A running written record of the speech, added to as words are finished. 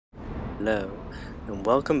Hello, and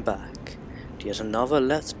welcome back to yet another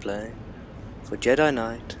Let's Play for Jedi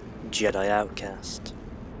Knight, Jedi Outcast.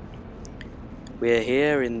 We're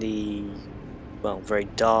here in the, well, very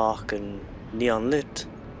dark and neon-lit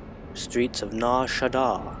streets of Nar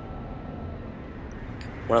Shaddaa.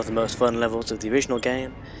 One of the most fun levels of the original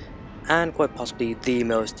game, and quite possibly the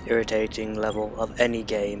most irritating level of any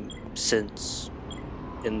game since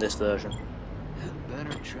in this version.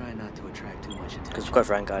 Better try not to attract too much attention. Because quite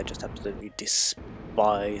frank, I just absolutely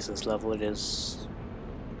despise this level. It is...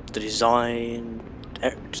 the design...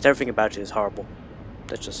 just everything about it is horrible.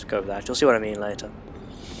 Let's just go with that. You'll see what I mean later.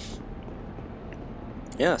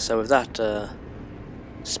 Yeah, so with that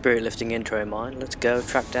spirit-lifting intro in mind, let's go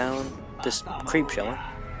track down this creep, shall we?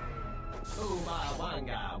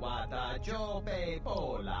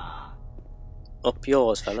 Up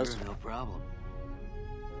yours, fellas. Sure, no problem.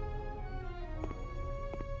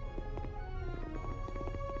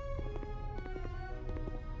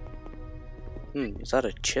 Is that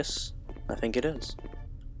a chiss? I think it is.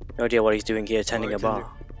 No idea what he's doing here, tending a bar.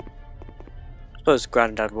 Suppose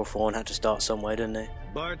Grandad Wolfhorn had to start somewhere, didn't he?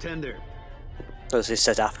 Bartender. That was his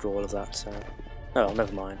set after all of that, so... oh,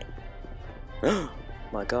 never mind.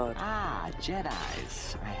 My god. Ah,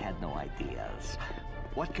 Jedis. I had no ideas.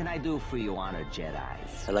 What can I do for you, honored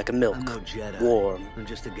Jedis? I like a milk. I'm no Jedi. Warm. I'm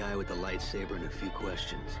just a guy with a lightsaber and a few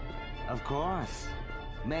questions. Of course.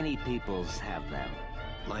 Many peoples have them.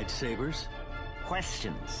 Lightsabers?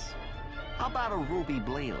 Questions. How about a ruby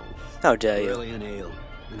blade? How dare you? Brilliant ale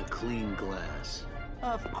in a clean glass.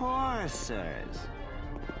 Of course, sirs.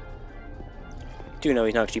 Do you know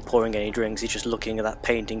he's not actually pouring any drinks, he's just looking at that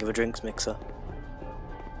painting of a drinks mixer.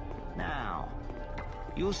 Now,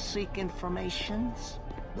 you seek informations?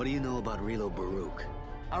 What do you know about Rilo Baruch?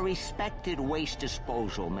 A respected waste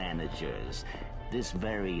disposal managers. This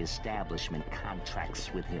very establishment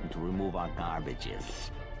contracts with him to remove our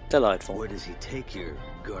garbages. Delightful. Where does he take your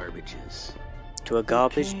garbages? To a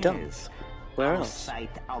garbage dump. Where Out of else? sight,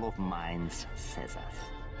 out of minds, says us.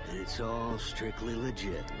 And it's all strictly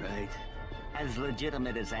legit, right? As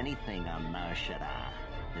legitimate as anything on Nar Shaddaa,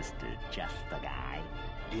 Mr. Just the Guy.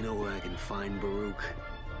 Do you know where I can find Baruch?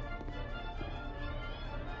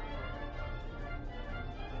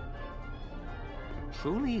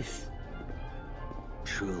 Trulies?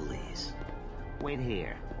 Trulies. Wait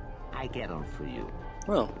here. I get them for you.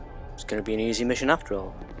 Well, it's going to be an easy mission after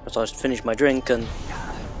all. But I'll just finish my drink and...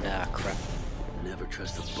 ah, crap. Never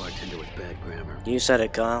trust a bartender with bad grammar. You said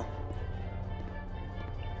it, Kyle.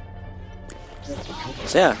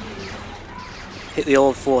 So yeah, hit the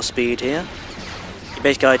old 4-speed here. The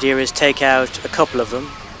basic idea is take out a couple of them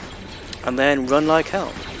and then run like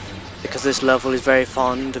hell, because this level is very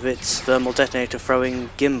fond of its thermal detonator throwing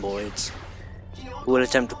gimboids, who will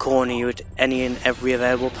attempt to corner you at any and every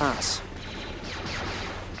available pass.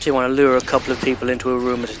 So you want to lure a couple of people into a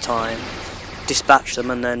room at a time, dispatch them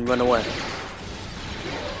and then run away.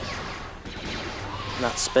 And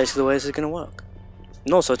that's basically the way this is going to work.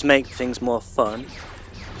 And also, to make things more fun,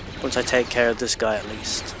 once I take care of this guy at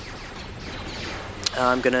least,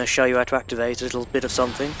 I'm going to show you how to activate a little bit of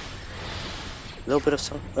something. Well,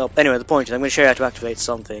 anyway, the point is I'm going to show you how to activate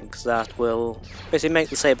something that will basically make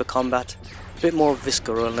the saber combat a bit more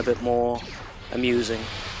visceral and a bit more amusing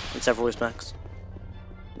in several respects.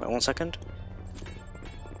 Right, 1 second.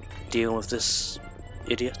 Deal with this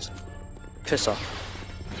idiot. Piss off.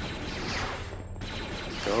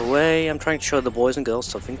 Go away, I'm trying to show the boys and girls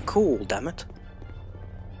something cool, damn it.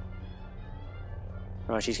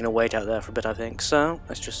 Right, he's going to wait out there for a bit, I think. So,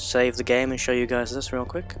 let's just save the game and show you guys this real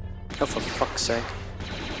quick. Oh, for fuck's sake.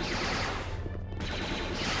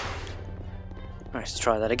 Alright, let's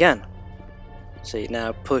try that again. So you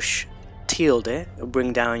now push tilde, it'll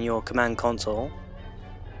bring down your command console.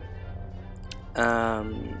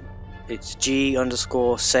 It's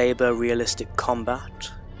G_saber realistic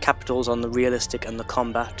combat. Capitals on the realistic and the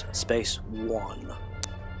combat, space 1.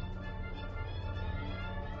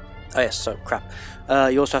 Oh yes, so crap.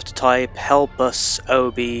 You also have to type help us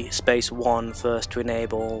OB space 1 first to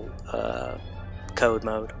enable code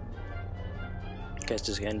mode. Okay, let's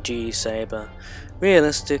do this again. G saber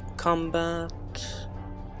realistic combat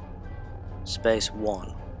space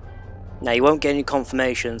 1. Now you won't get any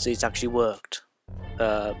confirmations it's actually worked,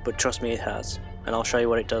 but trust me, it has, and I'll show you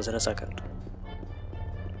what it does in a second.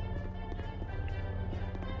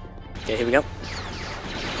 Okay, here we go.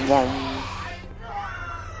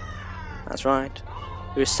 That's right.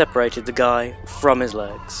 We separated the guy from his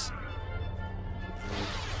legs.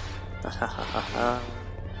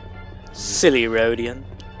 Silly Rodian.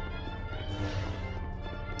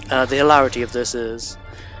 The hilarity of this is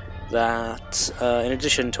that in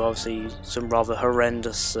addition to obviously some rather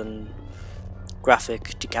horrendous and graphic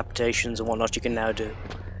decapitations and whatnot you can now do,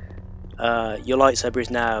 your lightsaber is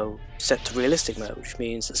now set to realistic mode, which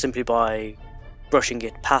means that simply by brushing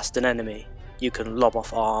it past an enemy you can lob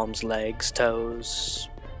off arms, legs, toes,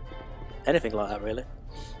 anything like that really,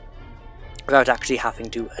 without actually having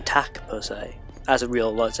to attack per se, as a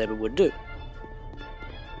real lightsaber would do.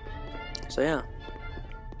 So yeah.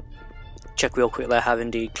 Check real quick that I have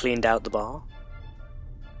indeed cleaned out the bar.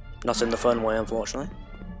 Not in the fun way, unfortunately.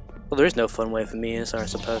 Well, there is no fun way for me, is there, I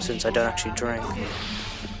suppose, since I don't actually drink.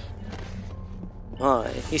 Why,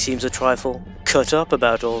 he seems a trifle cut up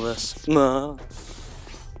about all this.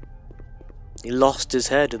 He lost his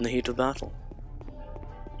head in the heat of battle.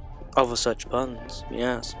 Over such puns,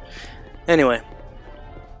 yes. Anyway.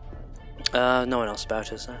 No one else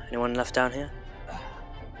about, is there? Anyone left down here?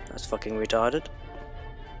 That's fucking retarded.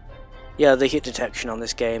 Yeah, the hit detection on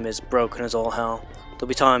this game is broken as all hell. There'll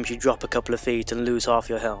be times you drop a couple of feet and lose half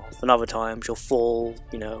your health, and other times you'll fall,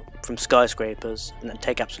 you know, from skyscrapers and then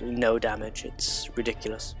take absolutely no damage. It's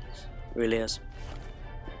ridiculous. It really is.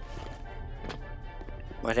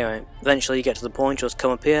 Right, anyway, eventually you get to the point, you'll just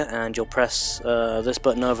come up here and you'll press this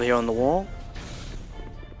button over here on the wall,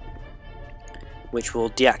 which will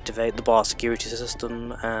deactivate the bar security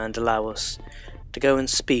system and allow us to go and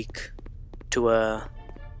speak to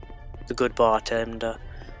the good bartender,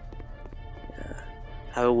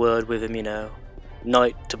 have a word with him, you know,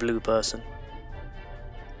 knight to blue person.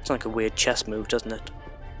 It's like a weird chess move, doesn't it?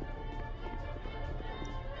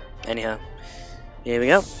 Anyhow, here we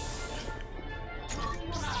go.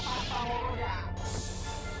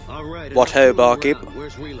 All right, What ho, barkeep?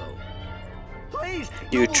 Where's Relo? Please,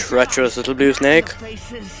 You no, treacherous little blue snake.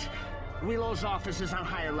 Places. Relo's office is on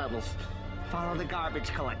higher levels. Follow the garbage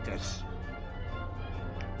collectors.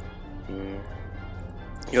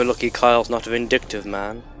 You're lucky Kyle's not a vindictive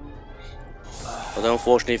man. Although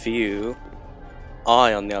unfortunately for you,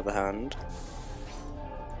 I, on the other hand...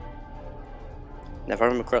 Now if I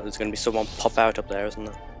remember correctly, there's going to be someone pop out up there, isn't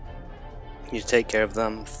there? You need to take care of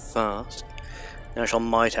them first. Then I shall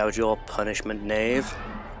mite out your punishment, knave.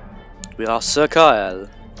 We are Sir Kyle.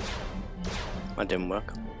 That didn't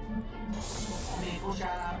work.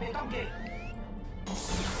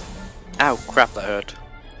 Ow, crap, that hurt.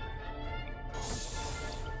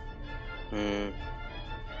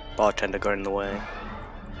 Bartender got in the way.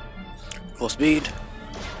 For speed,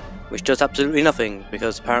 which does absolutely nothing,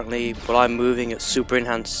 because apparently while I'm moving at super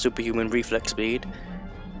enhanced superhuman reflex speed,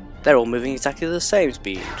 they're all moving exactly the same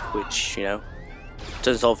speed, which, you know,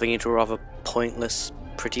 turns the whole thing into a rather pointless,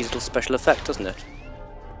 pretty little special effect, doesn't it?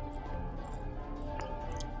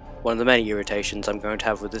 One of the many irritations I'm going to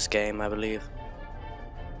have with this game, I believe.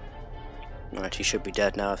 Right, he should be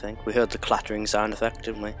dead now, I think. We heard the clattering sound effect,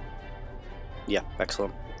 didn't we? Yeah,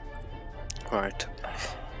 excellent. Alright.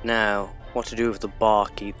 Now, what to do with the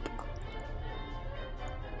barkeep?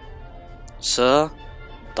 Sir,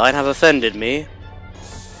 thine have offended me.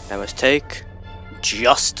 I must take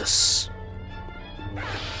justice.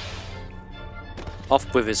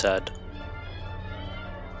 Off with his head.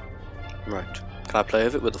 Right. Can I play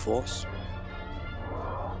with it with the force?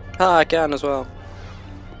 Ah, I can as well.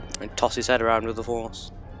 And toss his head around with the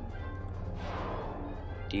force.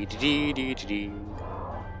 Dee dee dee dee dee dee.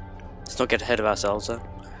 Let's not get ahead of ourselves though.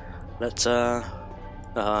 Let's I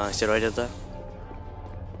see what I did there.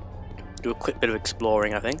 Do a quick bit of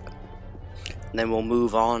exploring, I think. And then we'll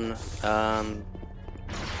move on to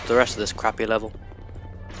the rest of this crappy level.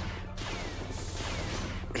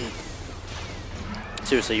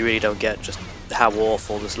 Seriously, you really don't get just how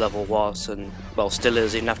awful this level was, and well, still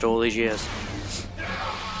is even after all these years.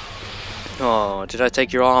 Oh, did I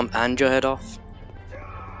take your arm and your head off?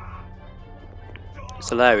 It's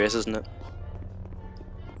hilarious, isn't it?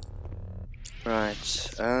 Right,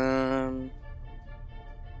 I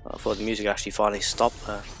thought the music actually finally stopped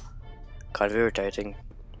there. Kind of irritating.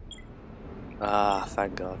 Ah,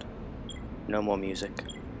 thank God. No more music.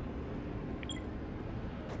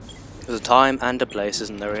 There's a time and a place,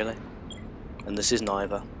 isn't there, really? And this is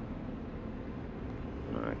neither.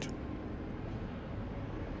 Alright.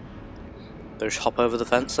 Better just hop over the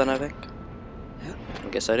fence then, I think. I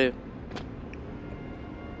guess I do.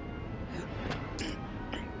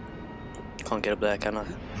 Can't get up there, can I?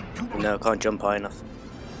 No, can't jump high enough.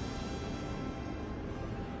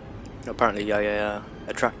 Apparently I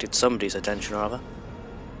attracted somebody's attention, rather.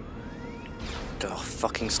 Oh,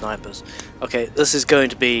 fucking snipers. Okay, this is going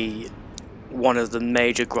to be one of the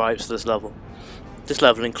major gripes of this level. This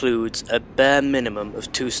level includes a bare minimum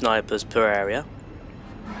of 2 snipers per area,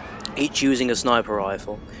 each using a sniper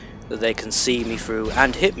rifle, that they can see me through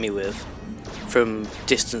and hit me with from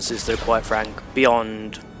distances that are quite frank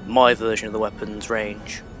beyond my version of the weapon's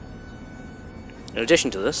range. In addition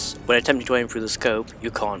to this, when attempting to aim through the scope, you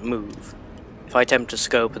can't move. If I attempt to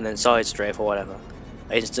scope and then side strafe or whatever,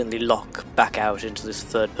 I instantly lock back out into this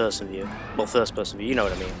third person view. Well, first person view, you know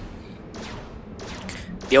what I mean.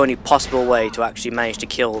 The only possible way to actually manage to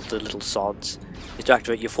kill the little sods is to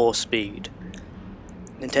activate your force speed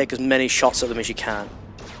and take as many shots at them as you can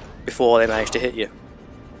before they manage to hit you.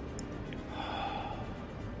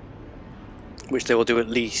 Which they will do at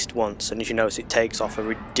least once, and as you notice, it takes off a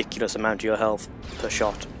ridiculous amount of your health per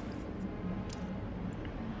shot.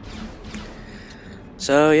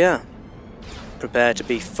 So yeah, prepare to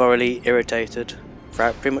be thoroughly irritated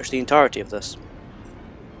throughout pretty much the entirety of this.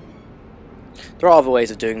 There are other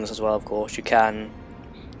ways of doing this as well, of course. You can,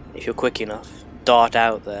 if you're quick enough, dart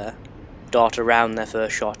out there, dart around their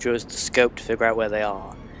first shot, use the scope to figure out where they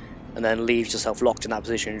are, and then leave yourself locked in that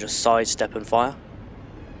position and just sidestep and fire.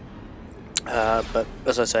 But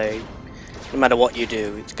as I say, no matter what you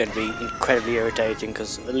do, it's going to be incredibly irritating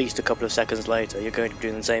because at least a couple of seconds later you're going to be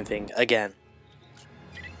doing the same thing again.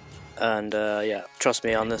 And yeah, trust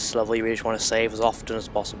me, on this level you really just want to save as often as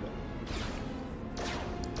possible.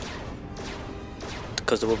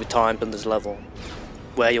 Because there will be times in this level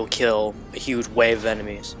where you'll kill a huge wave of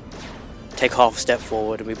enemies, take half a step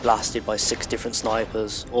forward and be blasted by 6 different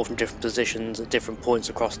snipers, all from different positions at different points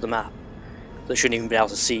across the map, that shouldn't even be able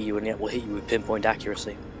to see you and yet will hit you with pinpoint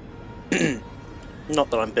accuracy.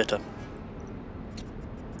 Not that I'm bitter.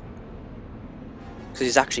 Because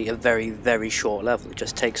it's actually a very, very short level. It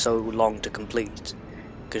just takes so long to complete.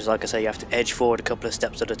 Because like I say, you have to edge forward a couple of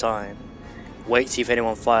steps at a time, wait to see if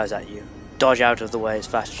anyone fires at you, dodge out of the way as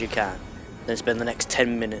fast as you can, then spend the next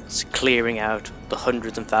 10 minutes clearing out the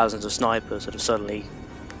hundreds and thousands of snipers that have suddenly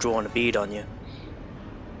drawn a bead on you.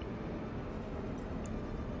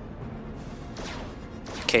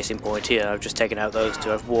 Case in point here, I've just taken out those two.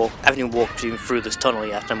 I haven't even walked even through this tunnel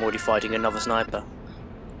yet and I'm already fighting another sniper.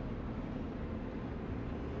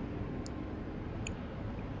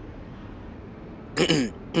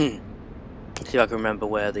 See if I can remember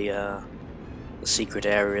where the secret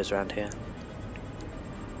area is around here.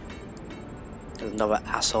 There's another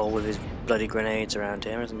asshole with his bloody grenades around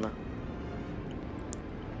here, isn't there?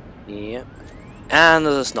 Yep. And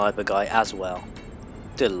there's a sniper guy as well.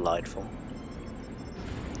 Delightful.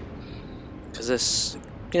 Because this,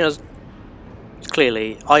 you know,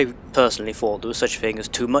 clearly I personally thought there was such a thing as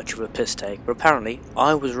too much of a piss take, but apparently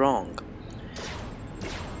I was wrong.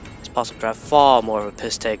 It's possible to have far more of a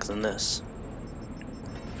piss take than this.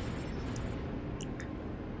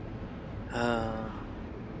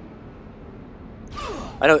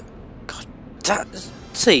 I don't. God,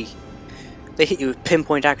 see, they hit you with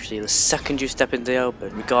pinpoint accuracy the second you step into the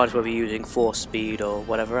open, regardless of whether you're using force speed or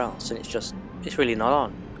whatever else, and it's really not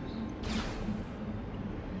on.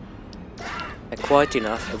 And quite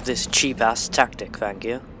enough of this cheap-ass tactic, thank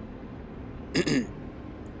you.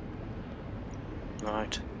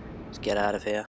 Right, let's get out of here.